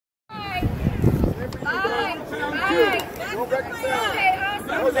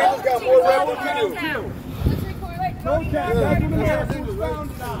Those angels got more rep than you do. No cap. That's what Americans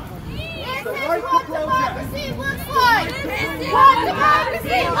found on. The right to protest. This is what democracy looks like. This is what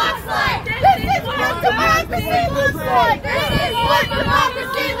democracy looks like. This is what democracy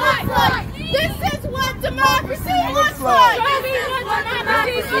looks like. This is what democracy looks like. This is what democracy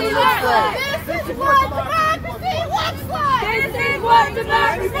looks like. This is what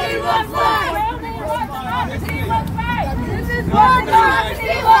democracy looks like. This is what democracy looks like. This is what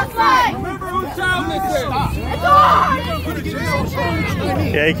democracy looks like. Remember whose child this is. It's on.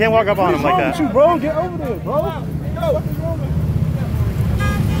 Yeah, you can't walk up on him like that. Bro, get over there, bro. No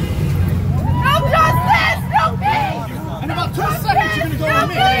justice, no peace. In about 2 seconds, you're going to go on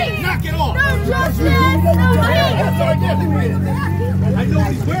me. Knock it off. No justice, no peace. I know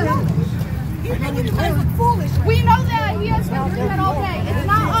what he's wearing. We know that he has been doing that all day. It's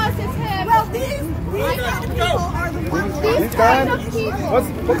not us, it's him. Well, these kind of people are the ones. These kind of people.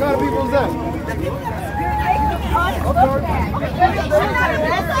 What kind of people is that?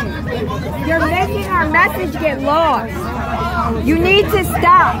 You're making our message get lost. You need to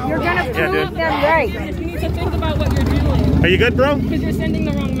stop. You're going to prove them right. You need to think about what you're doing. Are you good, bro? Because you're sending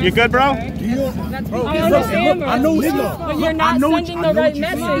the wrong message. You good, bro? I understand, bro. I know it's but you're not sending the right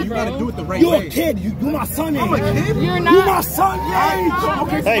message, bro. do it the right way. You're a kid. You my son. I'm a kid. You're not. You my son. Yeah.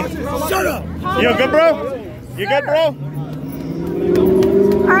 Okay. Hey, shut up. you good, bro? You good, bro?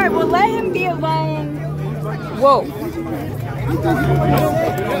 All right, well, let him be alone. Whoa.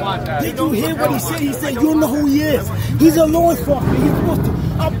 Did you hear what he said? He said, you don't know who he is. He's a law enforcement. He's supposed to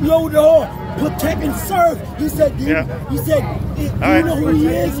upload it all, protect and serve. He said, you know who he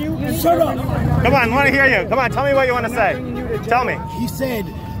is? Shut up. Come on, I want to hear you. Come on, tell me what you want to say. Tell me. He said,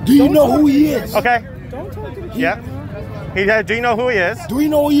 do you know who he is? Okay. Yeah. He said, do you know who he is? Do you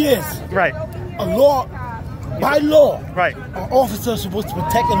know who he is? Right. A law, by law, right. An officer is supposed to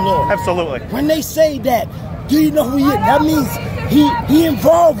protect the law. Absolutely. When they say that, do you know who he is? That means he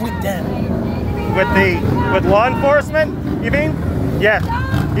involved with them. With law enforcement, you mean? Yeah.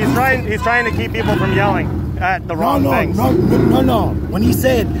 He's trying to keep people from yelling at the wrong things. No. When he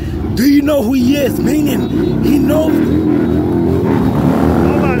said, do you know who he is? Meaning he knows.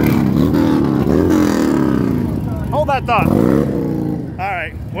 Hold that thought. All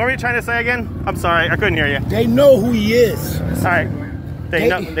right. What were you trying to say again? I'm sorry, I couldn't hear you. They know who he is. All right.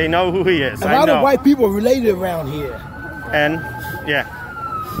 They know who he is. A lot of white people related around here. And yeah,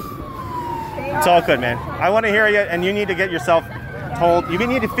 it's all good, man. I want to hear you, and you need to get yourself told. You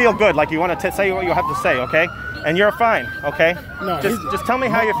need to feel good, like you want to say what you have to say, okay? And you're fine, okay? No, just tell me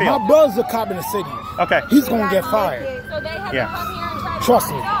how you feel. My brother's a cop in the city. Okay. He's gonna get fired. Yeah. Trust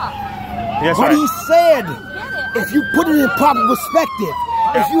me. Yes, but he said, if you put it in proper perspective,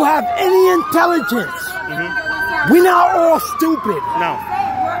 if you have any intelligence, we're not all stupid. No.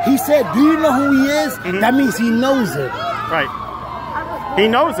 He said, do you know who he is? That means he knows it. Right. He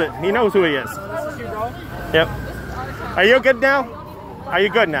knows it. He knows who he is. Yep. Are you good now? Are you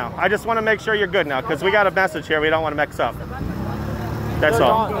good now? I just want to make sure you're good now, because we got a message here we don't want to mix up. That's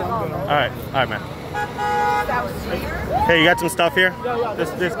all. All right, man. Hey, you got some stuff here?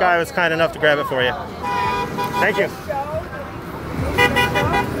 This guy was kind enough to grab it for you. Thank you.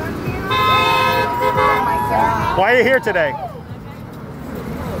 Why are you here today?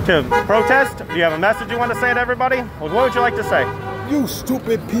 To protest? Do you have a message you want to say to everybody? Well, what would you like to say? You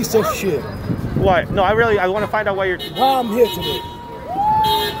stupid piece of shit. What? No, I want to find out why you're... Why I'm here today.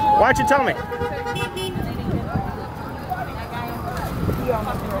 Why don't you tell me?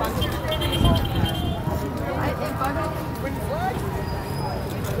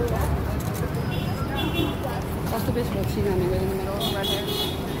 That's the bitch with cheating on me right in the middle, right here.